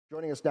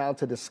Joining us now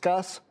to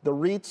discuss the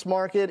REITs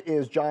market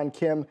is John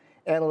Kim,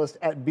 analyst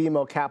at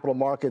BMO Capital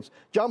Markets.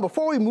 John,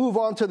 before we move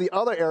on to the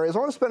other areas, I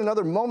want to spend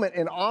another moment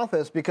in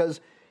office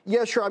because,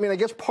 yeah, sure, I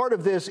guess part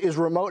of this is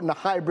remote and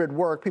hybrid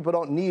work. People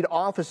don't need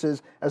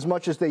offices as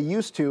much as they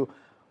used to.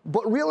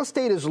 But real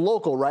estate is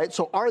local, right?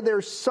 So are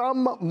there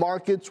some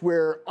markets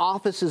where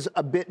office is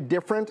a bit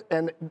different?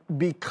 And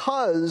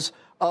because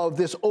of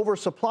this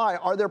oversupply,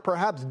 are there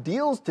perhaps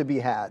deals to be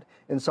had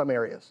in some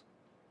areas?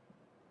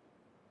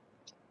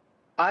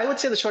 I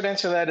would say the short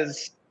answer to that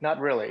is not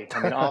really.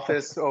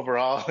 Office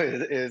overall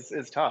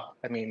is tough.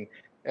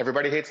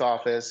 Everybody hates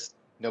office.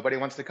 Nobody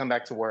wants to come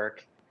back to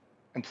work.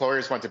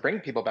 Employers want to bring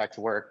people back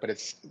to work, but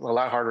it's a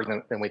lot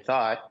harder than we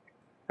thought.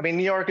 New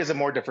York is a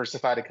more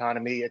diversified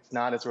economy. It's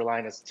not as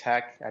reliant as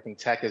tech. I think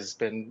tech has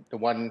been the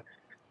one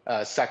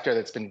sector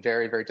that's been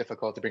very, very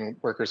difficult to bring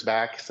workers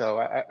back.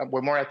 So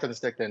we're more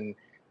optimistic than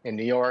in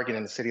New York and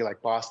in a city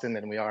like Boston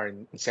than we are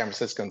in San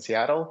Francisco and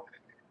Seattle.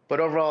 But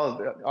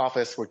overall,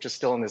 office, we're just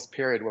still in this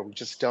period where we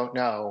just don't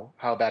know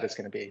how bad it's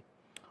going to be.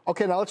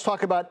 Okay, now let's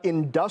talk about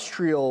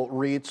industrial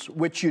REITs,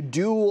 which you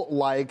do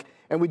like.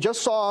 And we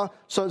just saw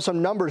some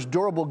numbers,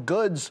 durable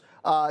goods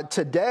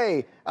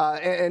today,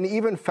 and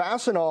even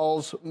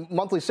Fastenal's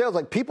monthly sales.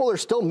 Like, people are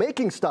still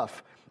making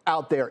stuff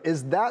out there.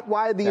 Is that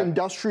why the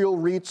industrial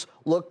REITs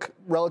look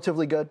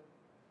relatively good?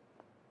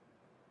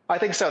 I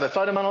think so. The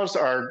fundamentals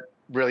are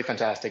really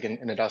fantastic in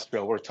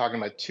industrial. We're talking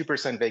about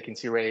 2%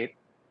 vacancy rate.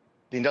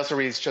 The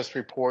industrial REITs just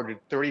reported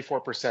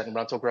 34%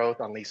 rental growth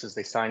on leases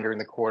they signed during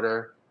the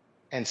quarter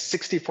and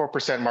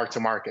 64% mark to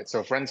market. So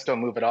if rents don't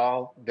move at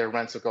all, their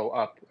rents will go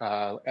up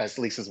as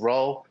leases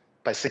roll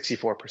by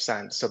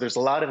 64%. So there's a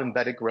lot of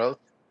embedded growth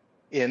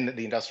in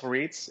the industrial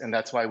REITs, and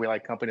that's why we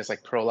like companies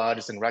like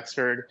Prologis and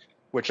Rexford,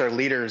 which are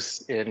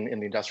leaders in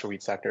the industrial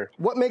REIT sector.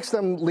 What makes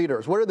them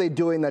leaders? What are they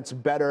doing that's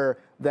better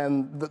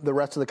than the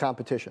rest of the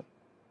competition?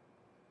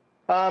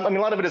 A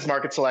lot of it is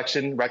market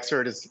selection.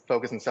 Rexford is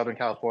focused in Southern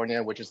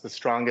California, which is the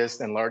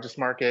strongest and largest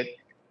market,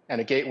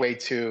 and a gateway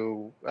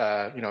to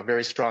a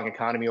very strong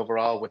economy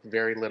overall with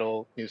very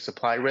little new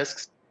supply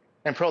risks.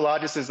 And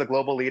Prologis is the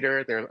global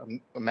leader. They're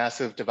a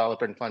massive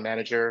developer and fund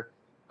manager,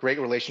 great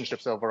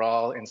relationships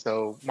overall. And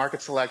so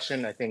market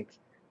selection, I think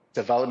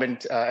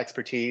development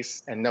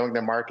expertise and knowing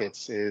their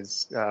markets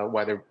is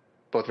why they're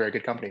both very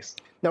good companies.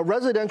 Now,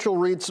 residential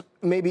REITs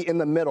may be in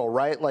the middle,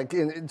 right? Like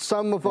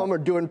some of them are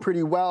doing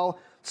pretty well,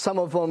 some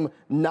of them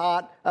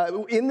not.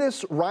 In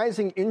this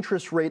rising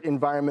interest rate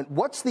environment,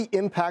 what's the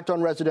impact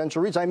on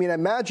residential REITs? I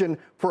imagine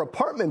for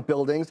apartment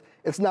buildings,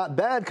 it's not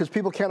bad because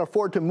people can't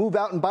afford to move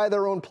out and buy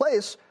their own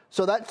place.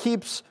 So that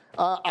keeps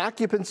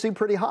occupancy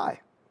pretty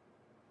high.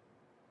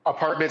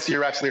 Apartments,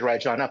 you're absolutely right,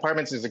 John.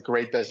 Apartments is a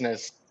great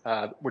business.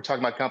 We're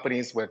talking about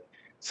companies with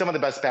some of the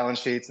best balance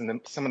sheets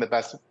and some of the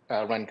best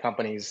run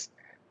companies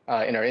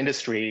in our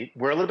industry.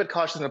 We're a little bit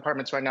cautious in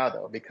apartments right now,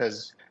 though,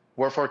 because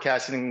we're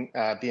forecasting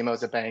BMO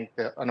as a bank,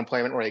 the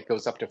unemployment rate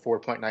goes up to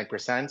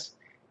 4.9%.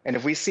 And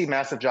if we see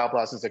massive job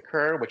losses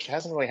occur, which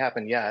hasn't really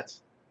happened yet,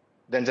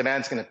 then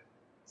demand's going to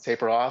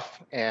taper off.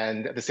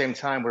 And at the same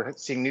time, we're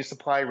seeing new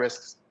supply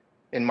risks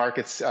in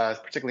markets,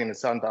 particularly in the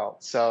Sun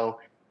Belt. So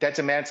that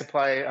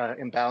demand-supply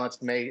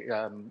imbalance may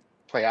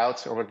play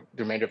out over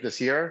the remainder of this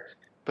year.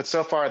 But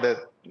so far,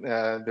 the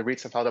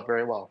REITs have held up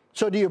very well.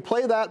 So do you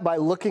play that by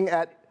looking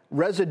at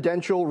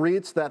residential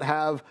REITs that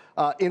have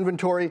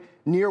inventory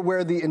near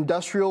where the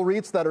industrial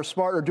REITs that are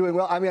smart are doing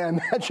well? I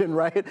imagine,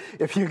 right,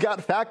 if you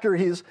got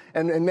factories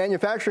and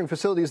manufacturing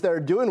facilities that are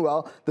doing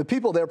well, the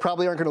people there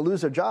probably aren't going to lose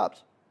their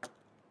jobs.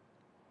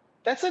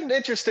 That's an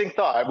interesting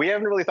thought. We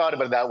haven't really thought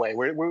about it that way.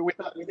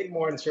 We think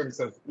more in terms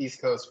of East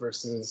Coast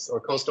or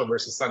coastal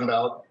versus Sun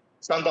Belt.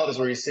 Sun Belt is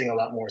where you're seeing a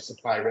lot more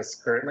supply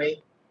risk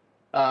currently.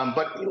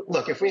 But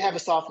look, if we have a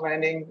soft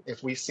landing,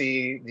 if we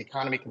see the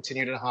economy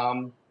continue to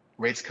hum,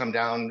 rates come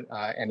down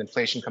and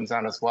inflation comes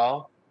down as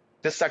well,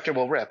 this sector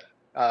will rip.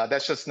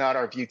 That's just not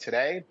our view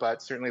today,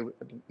 but certainly,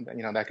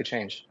 that could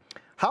change.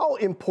 How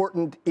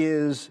important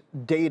is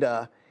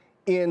data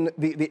in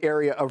the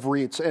area of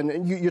REITs?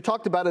 And you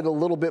talked about it a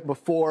little bit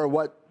before,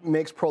 what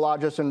makes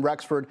Prologis and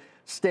Rexford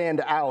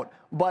stand out.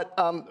 But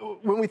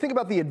when we think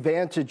about the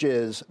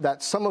advantages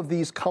that some of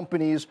these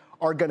companies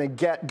are going to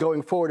get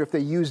going forward if they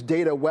use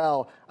data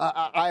well,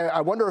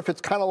 I wonder if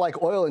it's kind of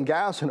like oil and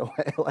gas in a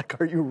way.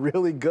 Like, are you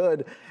really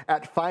good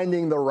at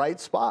finding the right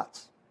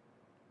spots?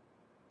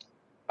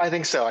 I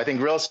think so. I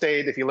think real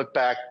estate, if you look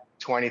back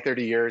 20,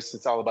 30 years,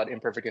 it's all about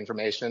imperfect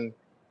information.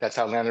 That's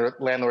how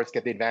landlords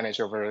get the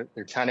advantage over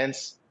their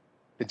tenants.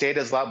 The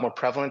data is a lot more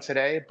prevalent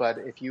today, but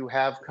if you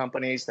have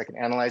companies that can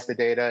analyze the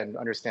data and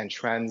understand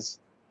trends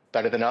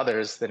better than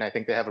others, then I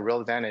think they have a real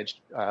advantage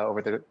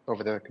over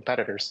the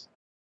competitors.